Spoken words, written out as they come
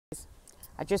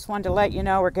I just wanted to let you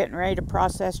know we're getting ready to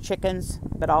process chickens,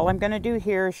 but all I'm going to do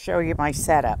here is show you my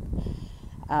setup.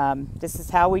 This is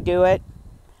how we do it.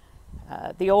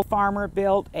 The old farmer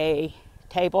built a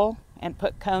table and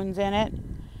put cones in it.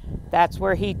 That's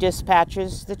where he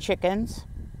dispatches the chickens.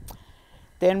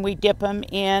 Then we dip them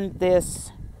in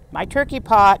this, my turkey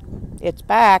pot, it's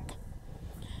back.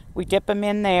 We dip them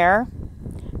in there.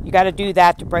 You got to do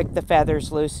that to break the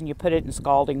feathers loose, and you put it in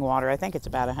scalding water. I think it's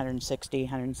about 160,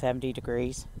 170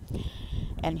 degrees.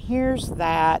 And here's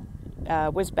that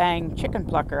whiz-bang chicken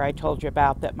plucker I told you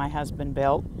about that my husband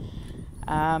built.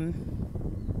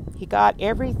 He got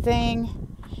everything,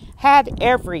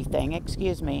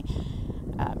 excuse me,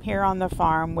 here on the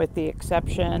farm, with the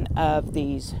exception of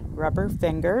these rubber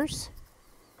fingers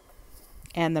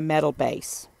and the metal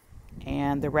base.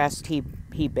 And the rest he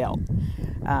built.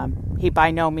 He by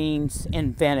no means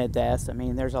invented this. I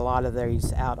mean, there's a lot of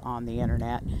these out on the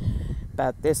internet,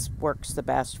 but this works the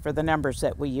best for the numbers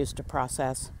that we use to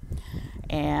process.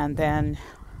 And then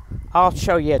I'll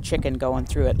show you a chicken going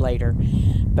through it later,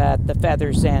 but the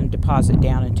feathers then deposit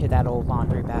down into that old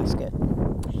laundry basket.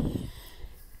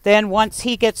 Then once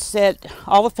he gets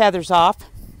all the feathers off,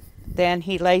 then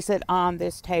he lays it on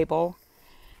this table,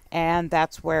 and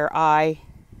that's where I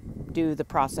do the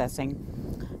processing.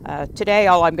 Today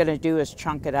all I'm going to do is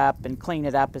chunk it up and clean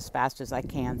it up as fast as I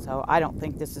can, so I don't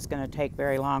think this is going to take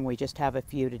very long. We just have a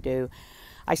few to do.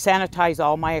 I sanitize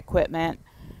all my equipment,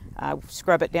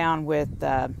 scrub it down with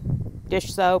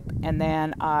dish soap, and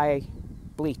then I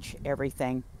bleach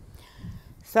everything.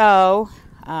 So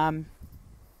the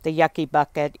yucky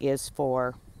bucket is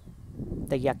for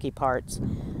the yucky parts,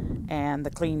 and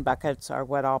the clean buckets are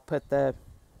what I'll put the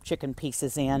chicken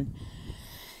pieces in.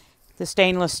 The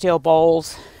stainless steel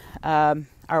bowls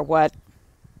are what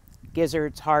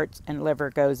gizzards, hearts, and liver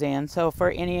goes in. So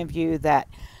for any of you that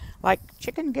like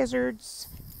chicken gizzards,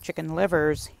 chicken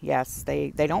livers, yes,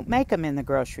 they don't make them in the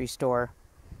grocery store.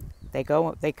 They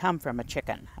come from a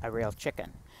chicken, a real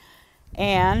chicken.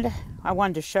 And I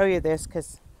wanted to show you this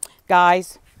because,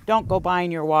 guys, don't go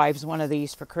buying your wives one of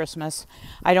these for Christmas.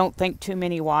 I don't think too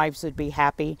many wives would be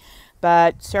happy.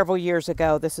 But several years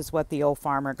ago, this is what the old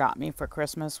farmer got me for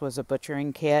Christmas, was a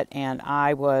butchering kit, and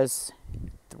I was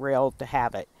thrilled to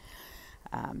have it.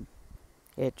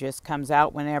 It just comes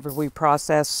out whenever we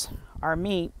process our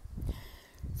meat.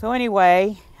 So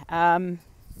anyway,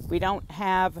 we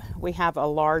have a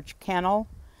large kennel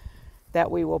that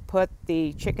we will put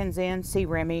the chickens in. See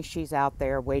Remy, she's out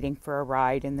there waiting for a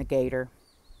ride in the gator.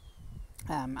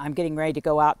 I'm getting ready to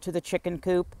go out to the chicken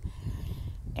coop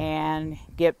and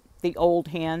get the old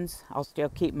hens. I'll still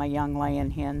keep my young laying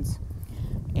hens,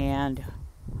 and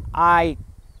I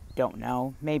don't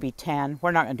know, maybe 10.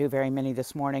 We're not going to do very many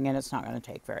this morning, and it's not going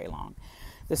to take very long.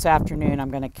 This afternoon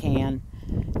I'm going to can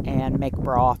and make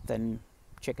broth and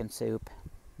chicken soup.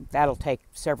 That'll take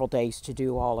several days to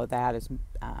do all of that,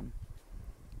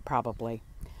 probably.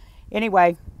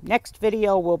 Anyway, next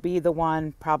video will be the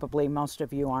one probably most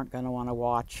of you aren't going to want to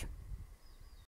watch.